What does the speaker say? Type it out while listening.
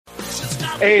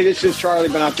Hey, this is Charlie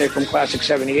Benante from Classic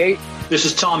 78. This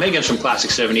is Tom Higgins from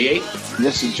Classic 78. And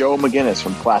this is Joe McGinnis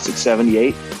from Classic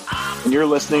 78. And you're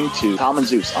listening to Tom and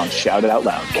Zeus on Shout It Out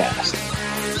Loudcast.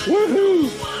 Woohoo!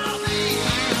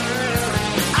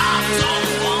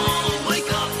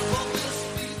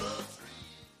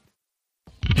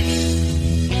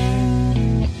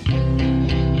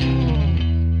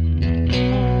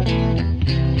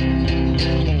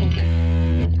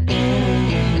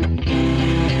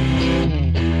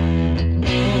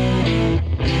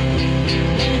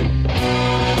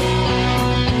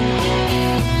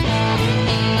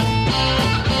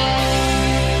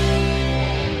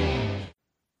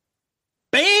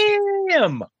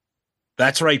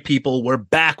 That's right, people. We're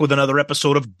back with another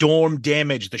episode of Dorm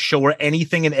Damage, the show where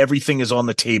anything and everything is on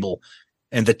the table,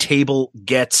 and the table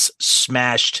gets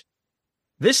smashed.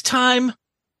 This time,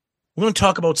 we're going to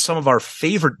talk about some of our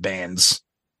favorite bands,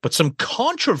 but some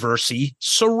controversy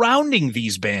surrounding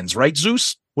these bands, right,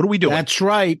 Zeus? What are we doing? That's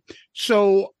right.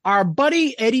 So our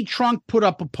buddy Eddie Trunk put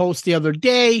up a post the other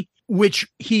day, which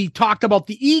he talked about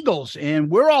the Eagles,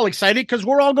 and we're all excited because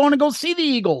we're all going to go see the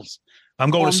Eagles. I'm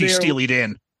going to see Steely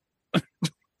Dan.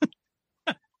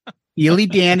 Steely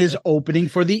Dan is opening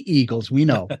for the Eagles, we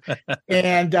know.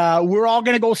 And we're all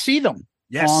going to go see them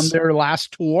on their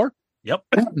last tour. Yep.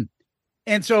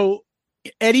 And so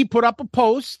Eddie put up a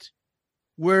post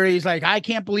where he's like, I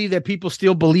can't believe that people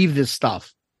still believe this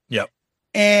stuff. Yep.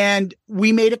 And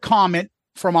we made a comment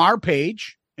from our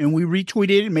page, and we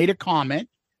retweeted and made a comment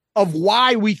of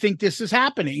why we think this is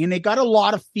happening. And it got a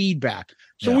lot of feedback.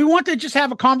 So we want to just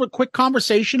have a quick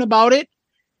conversation about it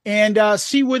and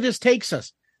see where this takes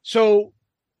us. So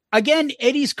again,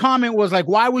 Eddie's comment was like,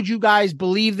 why would you guys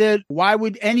believe that? Why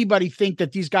would anybody think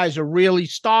that these guys are really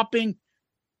stopping?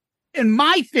 And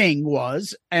my thing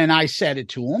was, and I said it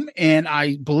to him, and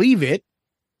I believe it,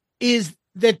 is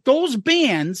that those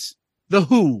bands, The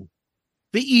Who,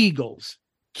 the Eagles,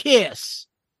 Kiss,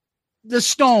 the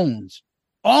Stones,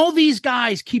 all these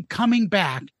guys keep coming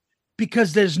back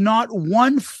because there's not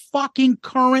one fucking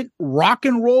current rock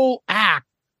and roll act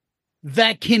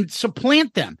that can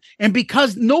supplant them. And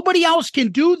because nobody else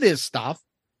can do this stuff,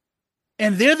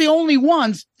 and they're the only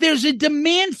ones, there's a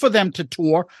demand for them to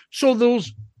tour. So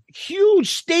those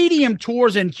huge stadium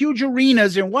tours and huge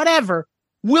arenas and whatever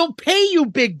will pay you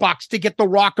big bucks to get the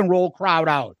rock and roll crowd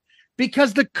out,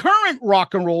 because the current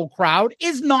rock and roll crowd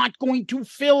is not going to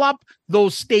fill up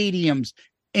those stadiums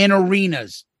and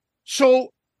arenas. So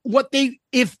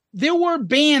if there were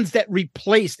bands that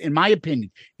replaced, in my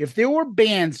opinion, if there were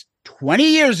bands 20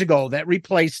 years ago that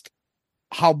replaced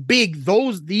how big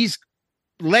these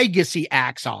legacy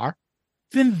acts are,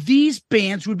 then these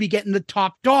bands would be getting the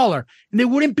top dollar. And there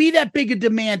wouldn't be that big a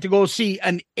demand to go see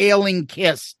an ailing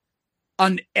Kiss,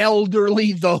 an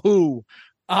elderly The Who,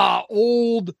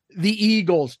 old The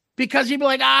Eagles, because you'd be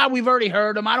like, we've already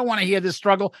heard them. I don't want to hear this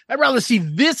struggle. I'd rather see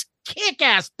this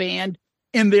kick-ass band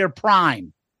in their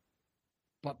prime.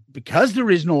 But because there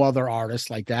is no other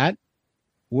artist like that,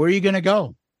 where are you going to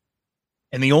go?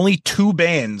 And the only two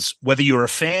bands, whether you're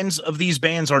fans of these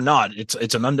bands or not,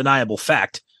 it's an undeniable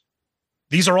fact.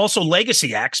 These are also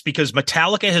legacy acts because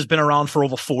Metallica has been around for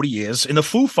over 40 years and the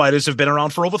Foo Fighters have been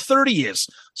around for over 30 years.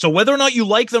 So whether or not you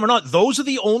like them or not, those are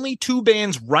the only two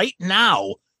bands right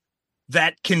now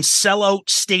that can sell out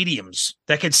stadiums,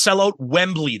 that can sell out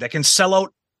Wembley, that can sell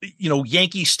out,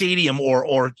 Yankee Stadium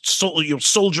or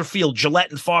Soldier Field, Gillette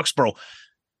and Foxborough.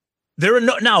 There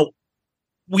are now.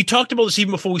 We talked about this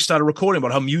even before we started recording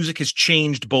about how music has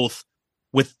changed both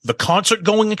with the concert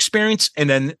going experience and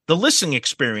then the listening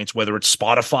experience, whether it's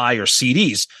Spotify or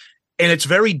CDs. And it's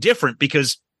very different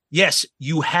because, yes,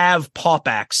 you have pop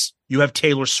acts. You have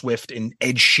Taylor Swift and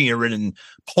Ed Sheeran and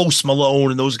Post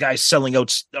Malone and those guys selling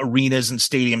out arenas and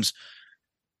stadiums.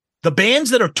 The bands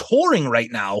that are touring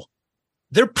right now,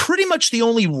 they're pretty much the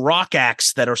only rock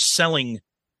acts that are selling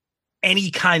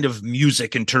any kind of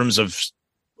music in terms of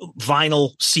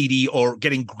vinyl, CD, or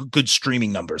getting good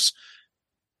streaming numbers.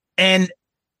 And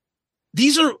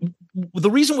these are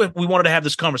the reason we wanted to have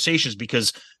this conversation is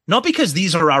because not because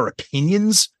these are our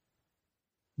opinions.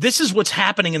 This is what's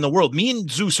happening in the world. Me and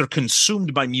Zeus are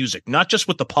consumed by music, not just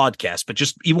with the podcast, but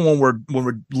just even when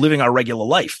we're living our regular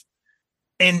life.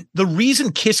 And the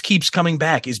reason Kiss keeps coming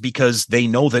back is because they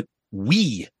know that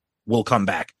we will come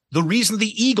back. The reason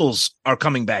the Eagles are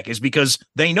coming back is because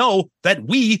they know that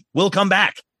we will come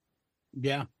back.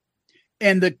 Yeah.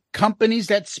 And the companies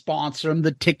that sponsor them,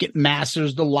 the Ticket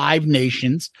Masters, the Live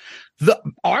Nations, the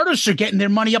artists are getting their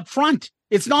money up front.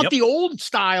 It's not the old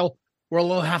style where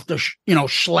they'll have to,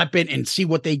 schlep it and see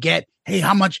what they get. Hey,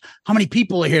 how many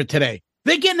people are here today?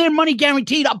 They're getting their money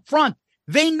guaranteed up front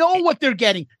They know what they're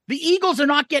getting. The Eagles are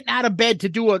not getting out of bed to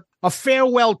do a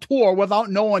farewell tour without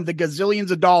knowing the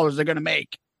gazillions of dollars they're going to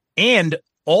make. And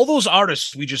all those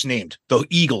artists we just named, the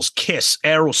Eagles, Kiss,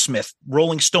 Aerosmith,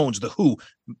 Rolling Stones, The Who,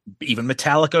 even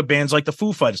Metallica, bands like the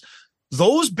Foo Fighters,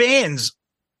 those bands,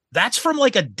 that's from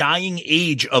like a dying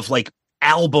age of like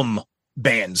album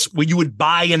bands where you would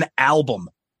buy an album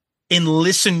and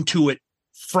listen to it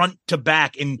front to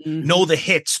back and know the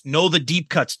hits, know the deep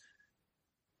cuts.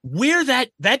 We're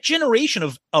that generation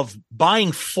of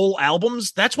buying full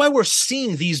albums. That's why we're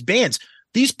seeing these bands,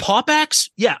 these pop acts.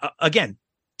 Yeah, again,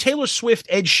 Taylor Swift,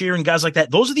 Ed Sheeran, guys like that.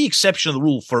 Those are the exception of the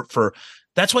rule for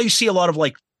that's why you see a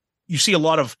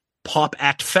lot of pop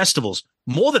act festivals.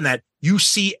 More than that, you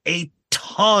see a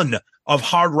ton of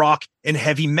hard rock and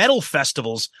heavy metal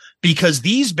festivals because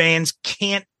these bands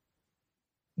can't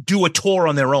do a tour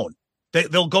on their own.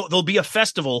 There'll be a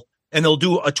festival and they'll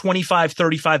do a 25,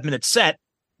 35-minute set,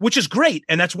 which is great.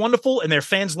 And that's wonderful. And their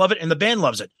fans love it. And the band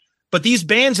loves it. But these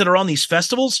bands that are on these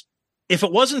festivals, if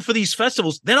it wasn't for these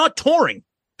festivals, they're not touring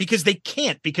because they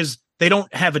can't, because they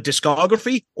don't have a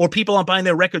discography or people aren't buying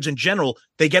their records in general.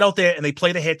 They get out there and they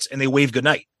play the hits and they wave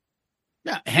goodnight.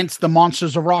 Yeah. Hence the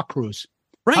Monsters of Rock cruise.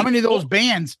 Right. How many of those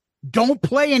bands don't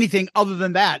play anything other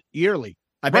than that yearly?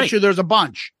 I bet you there's a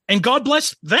bunch. And God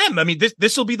bless them. I mean,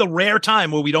 this will be the rare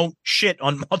time where we don't shit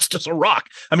on Monsters of Rock.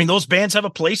 I mean, those bands have a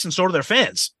place and so do their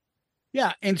fans.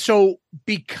 Yeah. And so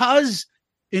because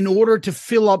in order to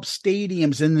fill up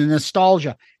stadiums and the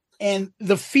nostalgia and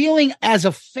the feeling as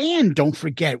a fan, don't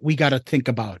forget, we got to think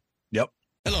about. Yep.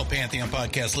 Hello, Pantheon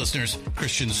Podcast listeners.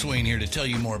 Christian Swain here to tell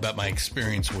you more about my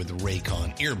experience with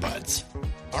Raycon earbuds.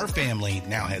 Our family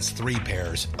now has 3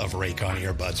 pairs of Raycon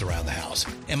earbuds around the house,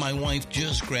 and my wife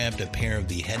just grabbed a pair of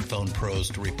the Headphone Pros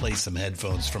to replace some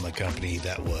headphones from a company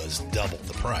that was double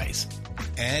the price.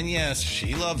 And yes,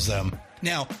 she loves them.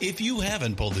 Now, if you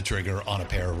haven't pulled the trigger on a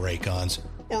pair of Raycons,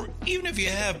 or even if you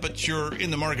have, but you're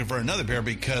in the market for another pair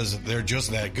because they're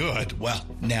just that good, well,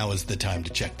 now is the time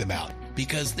to check them out,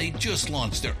 because they just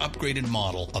launched their upgraded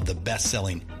model of the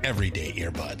best-selling everyday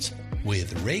earbuds.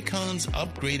 With Raycon's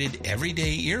upgraded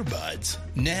everyday earbuds,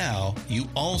 now you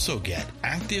also get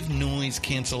active noise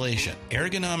cancellation,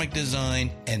 ergonomic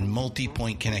design, and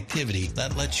multi-point connectivity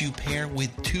that lets you pair with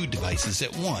 2 devices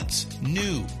at once.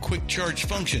 New quick charge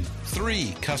function, 3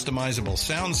 customizable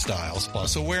sound styles,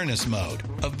 plus awareness mode.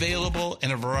 Available in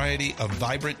a variety of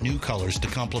vibrant new colors to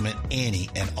complement any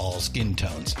and all skin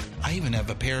tones. I even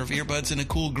have a pair of earbuds in a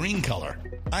cool green color.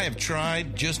 I have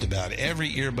tried just about every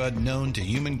earbud known to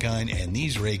humankind, and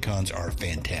these Raycons are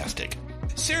fantastic.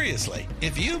 Seriously,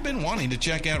 if you've been wanting to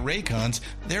check out Raycons,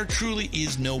 there truly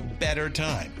is no better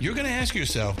time. You're going to ask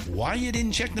yourself why you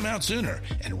didn't check them out sooner,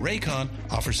 and Raycon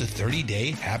offers a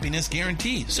 30-day happiness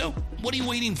guarantee. So what are you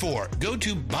waiting for? Go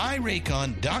to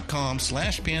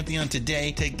buyraycon.com/Pantheon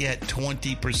today to get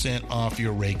 20% off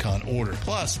your Raycon order,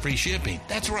 plus free shipping.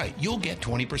 That's right, you'll get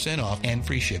 20% off and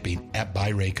free shipping at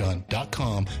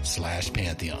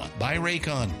buyraycon.com/Pantheon.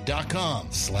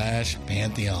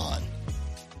 buyraycon.com/Pantheon.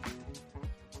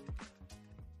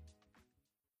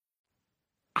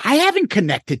 I haven't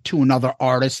connected to another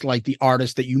artist like the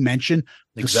artist that you mentioned,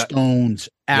 the Stones,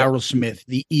 Aerosmith,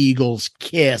 the Eagles,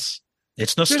 Kiss.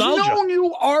 It's nostalgia. There's no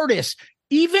new artists.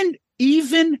 Even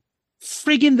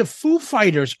friggin' the Foo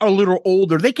Fighters are a little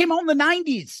older. They came out in the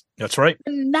 90s. That's right.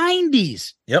 The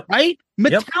 90s. Yep. Right?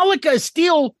 Metallica is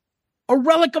still a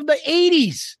relic of the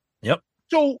 80s. Yep.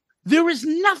 So there is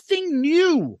nothing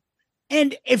new.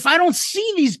 And if I don't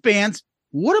see these bands,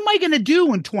 what am I going to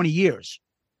do in 20 years?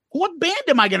 What band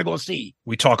am I going to go see?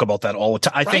 We talk about that all the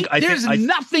time. I think there's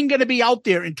nothing going to be out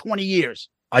there in 20 years.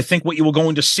 I think what you were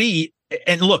going to see,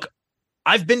 and look,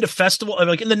 I've been to festival,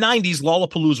 like in the 90s,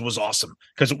 Lollapalooza was awesome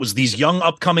because it was these young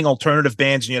upcoming alternative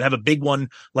bands, and you'd have a big one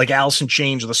like Alice in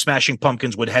Chains or the Smashing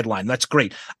Pumpkins would headline. That's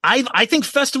great. I think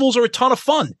festivals are a ton of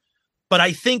fun, but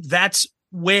I think that's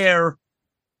where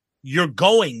you're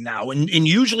going now. And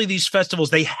usually these festivals,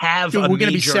 they have we're going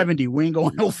to be 70. We ain't going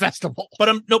to no festival. But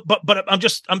I'm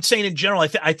saying in general,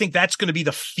 I think that's going to be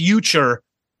the future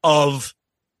of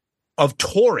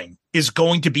touring is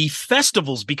going to be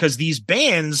festivals, because these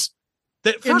bands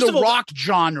that in the rock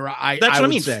genre, that's what I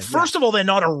mean. Say, first of all, they're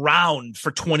not around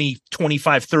for 20,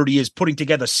 25, 30 years putting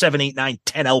together 7, 8, 9,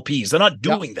 10 LPs. They're not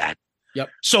doing that. Yep.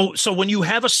 So when you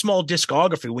have a small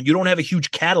discography, when you don't have a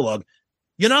huge catalog,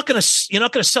 you're not going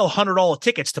to sell $100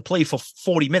 tickets to play for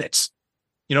 40 minutes.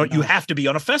 You know, you have to be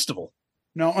on a festival.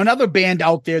 No, another band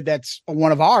out there that's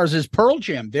one of ours is Pearl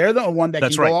Jam. They're the one that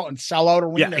That's can right. go out and sell out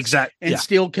arenas and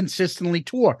still consistently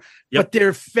tour. Yep. But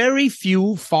they're very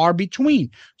few, far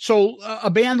between. So a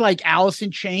band like Alice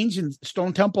in Chains and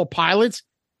Stone Temple Pilots,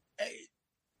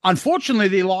 unfortunately,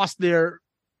 they lost their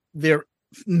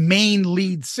main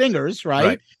lead singers,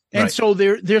 right? And so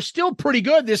they're still pretty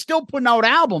good. They're still putting out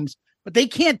albums, but they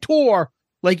can't tour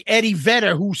like Eddie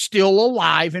Vedder, who's still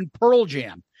alive in Pearl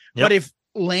Jam. Yep. But if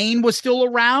Lane was still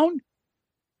around,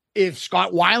 if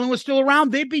Scott Weiland was still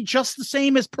around, they'd be just the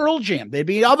same as Pearl Jam. They'd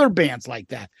be other bands like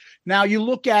that. Now you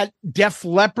look at Def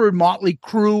Leppard, Motley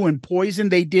Crue, and Poison.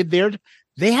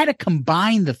 They had to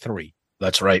combine the three.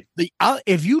 That's right.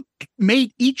 If you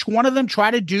made each one of them try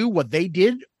to do what they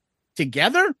did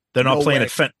together, they're not playing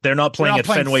they're not playing at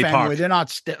Fenway Park. They're not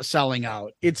selling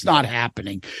out. It's not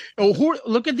happening. Oh,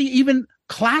 look at the even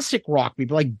classic rock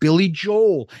people like Billy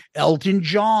Joel, Elton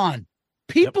John.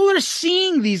 People are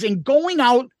seeing these and going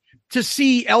out to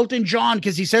see Elton John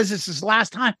because he says it's his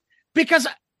last time, because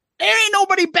there ain't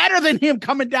nobody better than him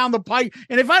coming down the pike.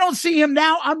 And if I don't see him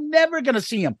now, I'm never going to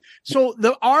see him. So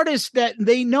the artists that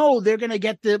they know they're going to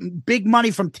get the big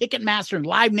money from Ticketmaster and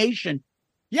Live Nation,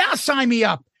 sign me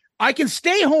up. I can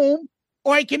stay home,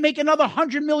 or I can make another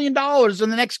 $100 million in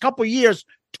the next couple of years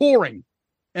touring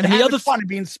and having fun and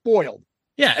being spoiled.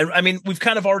 Yeah, I mean, we've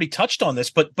kind of already touched on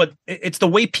this, but it's the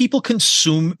way people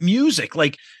consume music.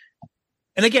 Like,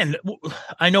 and again,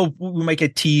 I know we might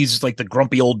get teased like the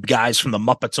grumpy old guys from the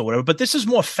Muppets or whatever, but this is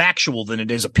more factual than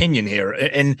it is opinion here.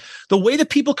 And the way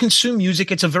that people consume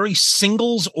music, it's a very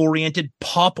singles-oriented,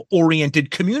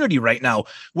 pop-oriented community right now.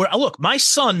 Where, look, my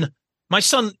son,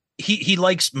 he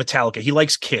likes Metallica, he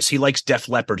likes Kiss, he likes Def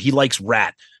Leppard, he likes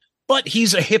Rat, but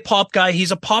he's a hip hop guy,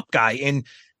 he's a pop guy, and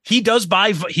he's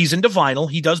into vinyl,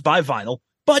 he does buy vinyl,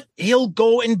 but he'll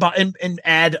go and buy and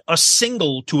add a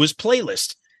single to his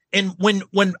playlist. And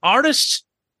when artists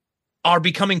are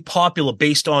becoming popular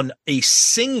based on a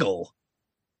single,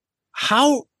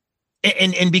 how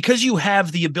and because you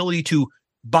have the ability to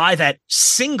buy that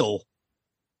single,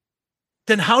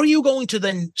 then how are you going to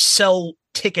then sell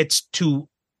tickets to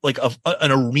like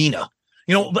an arena?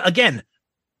 You know, again,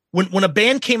 when a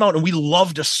band came out and we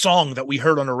loved a song that we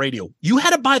heard on the radio, you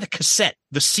had to buy the cassette,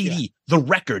 the CD, the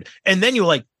record, and then you're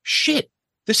like, shit,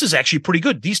 this is actually pretty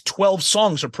good. These 12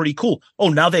 songs are pretty cool. Oh,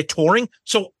 now they're touring.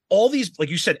 So all these, like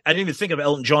you said, I didn't even think of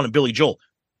Elton John and Billy Joel,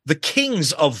 the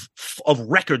kings of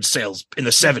record sales in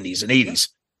the 70s and 80s.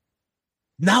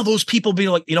 Now those people be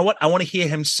like, you know what? I want to hear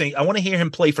him sing. I want to hear him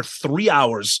play for 3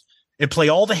 hours and play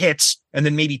all the hits and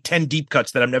then maybe 10 deep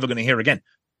cuts that I'm never going to hear again.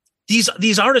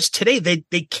 These artists today,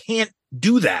 they can't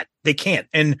do that. They can't.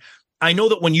 And I know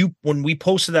that when we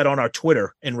posted that on our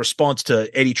Twitter in response to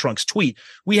Eddie Trunk's tweet,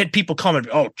 we had people comment,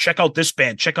 oh, check out this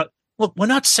band. Look, we're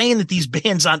not saying that these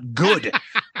bands aren't good.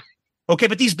 Okay,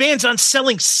 but these bands aren't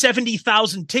selling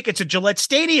 70,000 tickets at Gillette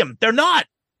Stadium. They're not.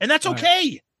 And that's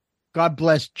okay. God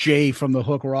bless Jay from the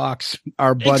Hook Rocks,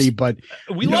 our buddy, but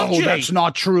we love Jay. That's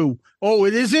not true. Oh,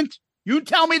 it isn't? You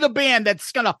tell me the band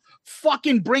that's going to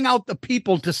fucking bring out the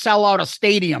people to sell out a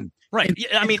stadium. Right.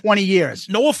 I mean, 20 years.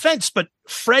 No offense, but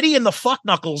Freddie and the Fuck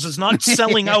Knuckles is not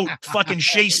selling out fucking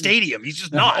Shea Stadium. He's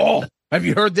just not. Oh, have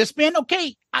you heard this band?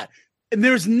 Okay. And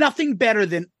there's nothing better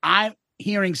than I'm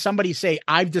hearing somebody say,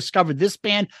 I've discovered this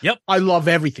band. Yep. I love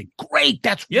everything. Great.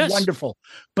 That's wonderful.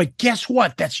 But guess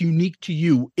what? That's unique to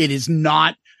you. It is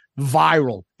not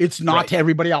viral. It's not to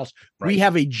everybody else. Right. We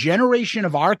have a generation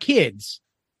of our kids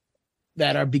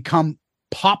that are become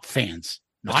pop fans,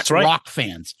 not rock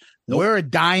fans. Nope. We're a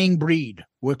dying breed.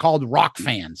 We're called rock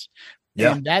fans.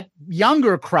 Yeah. And that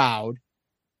younger crowd,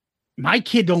 my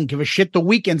kid don't give a shit. The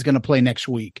Weeknd's going to play next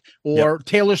week, or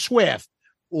Taylor Swift,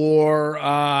 or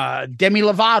Demi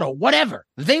Lovato, whatever.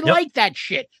 They like that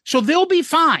shit. So they'll be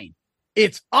fine.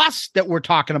 It's us that we're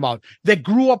talking about that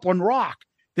grew up on rock,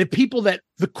 the people that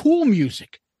the cool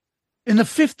music in the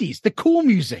 50s, the cool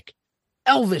music,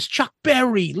 Elvis, Chuck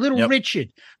Berry, Little Richard,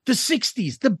 the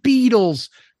 60s, the Beatles,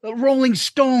 the Rolling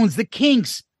Stones, the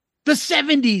Kinks, the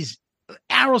 70s,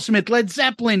 Aerosmith, Led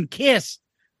Zeppelin, Kiss,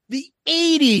 the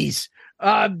 80s,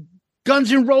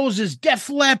 Guns N' Roses, Def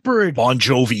Leppard, Bon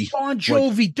Jovi,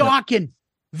 Dokken,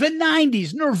 the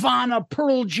 90s, Nirvana,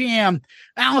 Pearl Jam,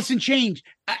 Alice in Chains.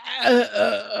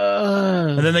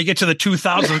 And then they get to the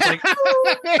 2000s, it's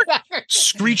like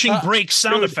screeching brake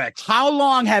sound effects. How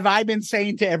long have I been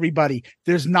saying to everybody,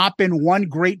 there's not been one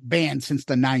great band since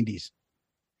the 90s?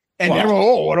 And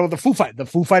what about the Foo Fighters? The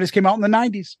Foo Fighters came out in the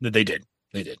 90s. They did.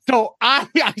 They did. So I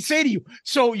say to you,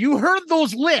 so you heard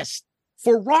those lists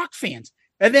for rock fans.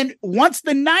 And then once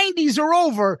the 90s are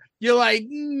over, you're like,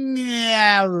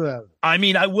 yeah. I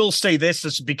mean, I will say this.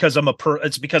 It's because I'm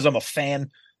a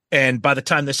fan. And by the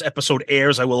time this episode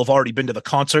airs, I will have already been to the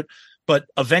concert. But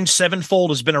Avenged Sevenfold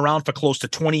has been around for close to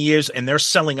 20 years, and they're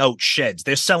selling out sheds.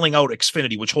 They're selling out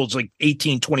Xfinity, which holds like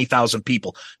 20,000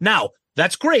 people. Now,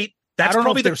 that's great. That's I don't know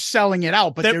probably if they're selling it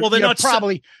out, but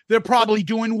they're probably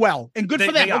doing well. And good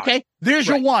for them. Okay, there's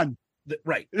your one.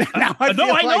 Right. Now I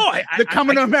know. The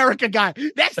Coming to America guy.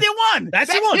 That's their one.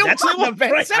 That's the one. That's the one.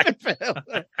 Avenged Sevenfold.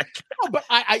 No, but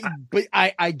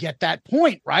I get that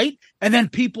point, right? And then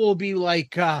people will be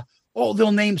like,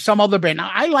 they'll name some other band. Now,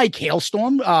 I like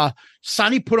Hailstorm.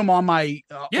 Sonny put them on my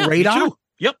radar. Me too.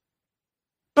 Yep.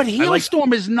 But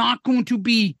Hailstorm is not going to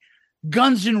be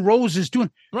Guns N' Roses doing.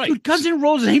 Right. Dude, Guns N'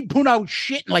 Roses ain't put out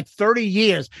shit in like 30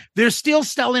 years. They're still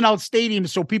selling out stadiums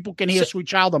so people can hear Sweet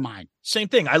Child of Mine. Same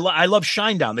thing. I love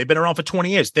Shinedown. They've been around for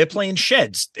 20 years. They're playing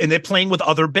sheds and they're playing with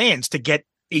other bands to get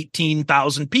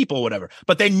 18,000 people or whatever.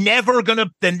 But they're never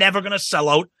gonna sell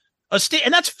out a state,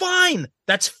 and that's fine.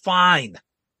 That's fine.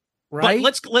 Right.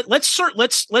 But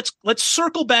let's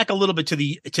circle back a little bit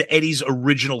to Eddie's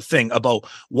original thing about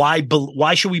why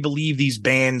should we believe these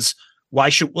bands? Why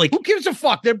should who gives a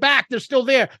fuck? They're back. They're still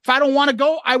there. If I don't want to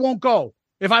go, I won't go.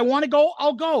 If I want to go,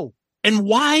 I'll go. And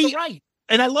why? You're right.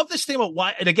 And I love this thing about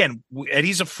why. And again,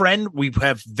 Eddie's a friend. We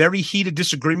have very heated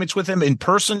disagreements with him in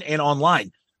person and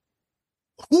online.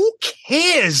 Who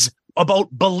cares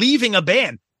about believing a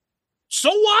band?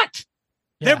 So what?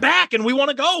 Yeah. They're back and we want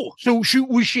to go. So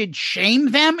we should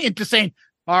shame them into saying,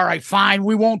 all right, fine,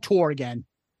 we won't tour again.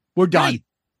 We're done. Right.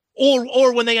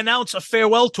 Or when they announce a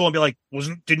farewell tour and be like,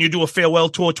 didn't you do a farewell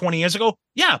tour 20 years ago?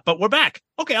 Yeah, but we're back.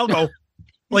 Okay, I'll go.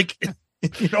 Like,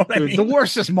 you know what I mean? The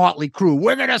worst is Motley Crue.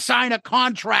 We're going to sign a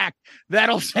contract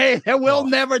that'll say that we'll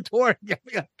never tour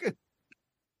again.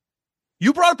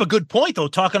 You brought up a good point, though,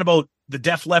 talking about the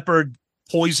Def Leppard,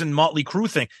 Poison, Motley Crue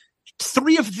thing.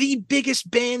 3 of the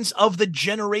biggest bands of the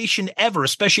generation ever,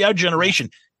 especially our generation,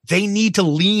 they need to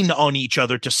lean on each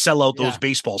other to sell out those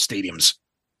baseball stadiums.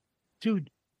 Dude,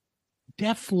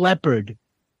 Def Leppard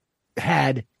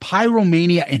had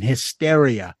Pyromania and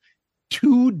Hysteria,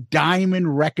 2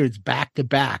 diamond records back to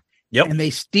back. Yep. And they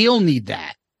still need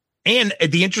that. And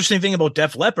the interesting thing about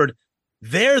Def Leppard,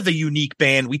 they're the unique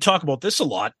band. We talk about this a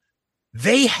lot.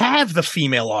 They have the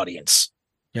female audience.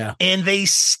 Yeah. And they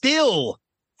still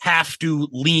have to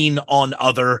lean on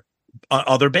other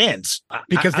bands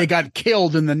because they got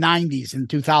killed in the 90s and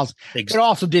 2000s. It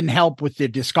also didn't help with their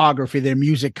discography. Their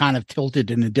music kind of tilted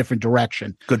in a different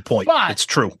direction. Good point. But it's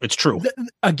true.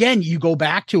 Again, you go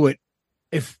back to it.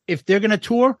 If they're going to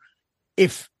tour,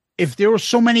 if there were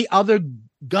so many other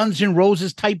Guns N'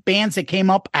 Roses type bands that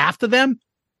came up after them,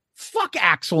 fuck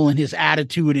Axl and his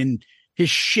attitude and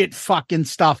his shit fucking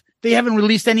stuff. They haven't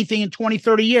released anything in 20,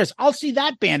 30 years. I'll see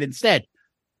that band instead.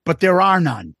 But there are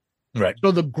none. Right.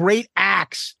 So the great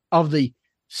acts of the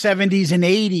 70s and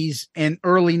 80s and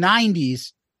early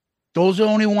 90s, those are the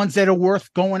only ones that are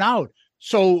worth going out.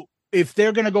 So if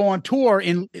they're going to go on tour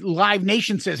and Live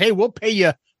Nation says, hey, we'll pay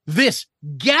you this,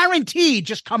 guaranteed,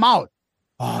 just come out.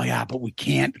 Oh, yeah, but we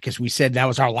can't because we said that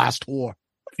was our last tour.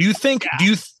 Do you think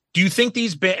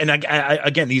these bands, and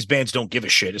again, these bands don't give a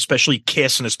shit, especially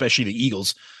Kiss and especially the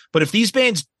Eagles. But if these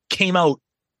bands came out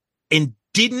and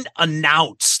didn't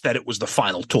announce that it was the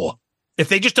final tour, if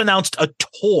they just announced a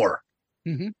tour,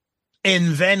 and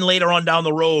then later on down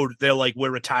the road, they're like,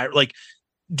 we're retired. Like,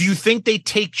 do you think they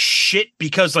take shit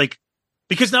because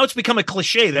now it's become a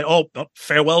cliche that,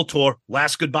 farewell tour,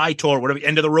 last goodbye tour, whatever,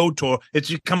 end of the road tour, it's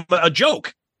become a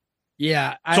joke.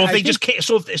 Yeah. So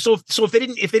if they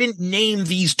didn't name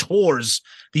these tours,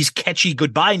 these catchy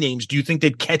goodbye names, do you think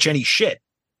they'd catch any shit?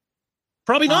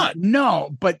 Probably not.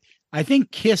 No, but I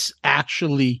think Kiss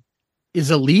actually is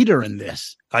a leader in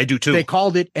this. I do too. They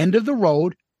called it End of the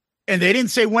Road, and they didn't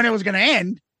say when it was going to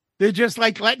end. They're just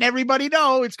like letting everybody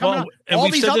know it's coming up. All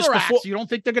these other acts, you don't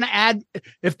think they're going to add?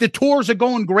 If the tours are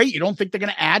going great, you don't think they're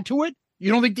going to add to it?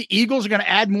 You don't think the Eagles are going to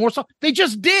add more stuff? They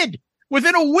just did.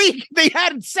 Within a week, they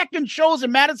had second shows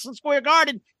in Madison Square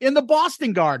Garden in the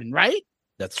Boston Garden, right?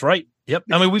 That's right. Yep.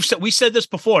 I mean, we said this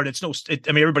before, and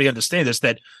everybody understands this,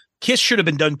 that Kiss should have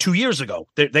been done 2 years ago.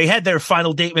 They had their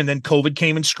final date, and then COVID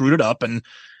came and screwed it up. And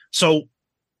so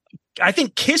I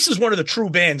think Kiss is one of the true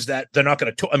bands that they're not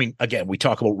going to. I mean, again, we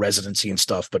talk about residency and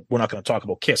stuff, but we're not going to talk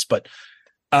about Kiss. But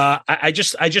I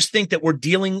just think that we're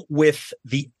dealing with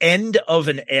the end of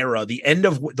an era, the end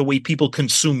of the way people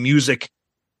consume music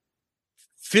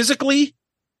physically,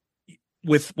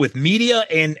 with media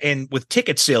and with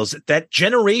ticket sales. That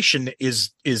generation is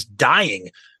dying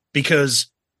because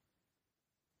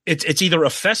it's either a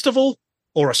festival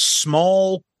or a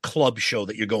small club show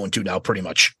that you're going to now, pretty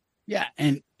much. Yeah,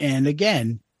 and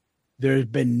again, there's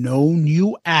been no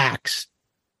new acts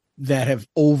that have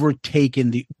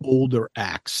overtaken the older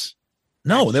acts.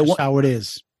 No, that's how it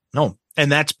is. No,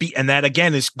 and that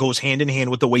again goes hand in hand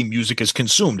with the way music is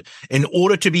consumed. In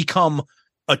order to become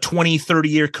a 20,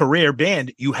 30-year career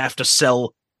band, you have to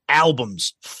sell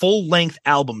albums, full-length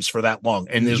albums for that long,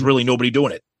 and there's really nobody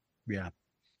doing it. Yeah.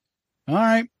 All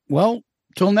right. Well,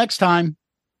 till next time.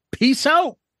 Peace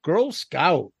out, Girl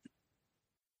Scout.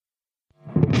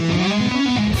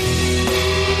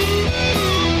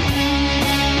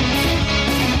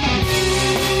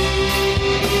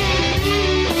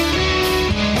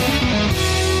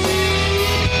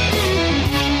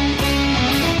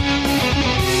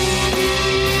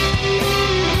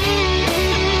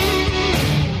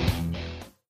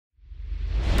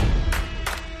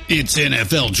 It's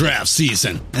NFL draft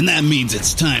season, and that means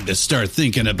it's time to start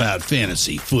thinking about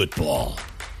fantasy football.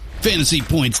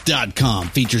 FantasyPoints.com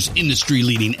features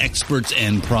industry-leading experts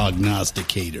and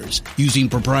prognosticators using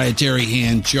proprietary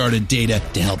hand-charted data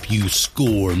to help you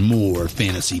score more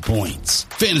fantasy points.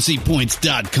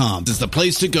 FantasyPoints.com is the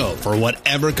place to go for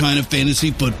whatever kind of fantasy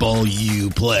football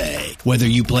you play. Whether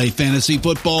you play fantasy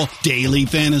football, daily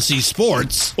fantasy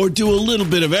sports, or do a little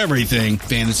bit of everything,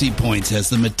 Fantasy Points has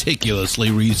the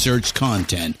meticulously researched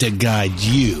content to guide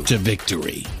you to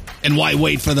victory. And why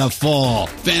wait for the fall?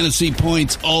 Fantasy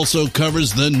Points also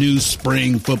covers the new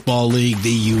spring football league,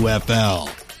 the UFL.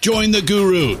 Join the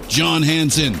guru, John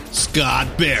Hansen,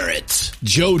 Scott Barrett,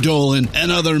 Joe Dolan,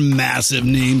 and other massive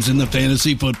names in the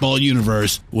fantasy football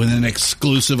universe with an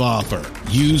exclusive offer.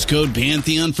 Use code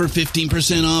Pantheon for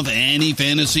 15% off any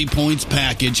Fantasy Points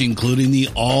package, including the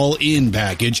all-in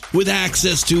package, with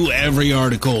access to every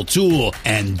article, tool,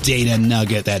 and data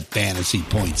nugget that Fantasy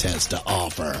Points has to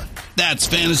offer. That's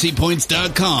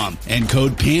FantasyPoints.com and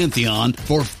code Pantheon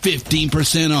for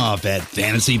 15% off at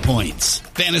Fantasy Points.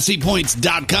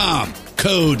 FantasyPoints.com,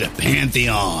 code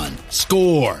Pantheon.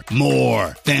 Score more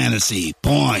fantasy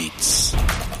points.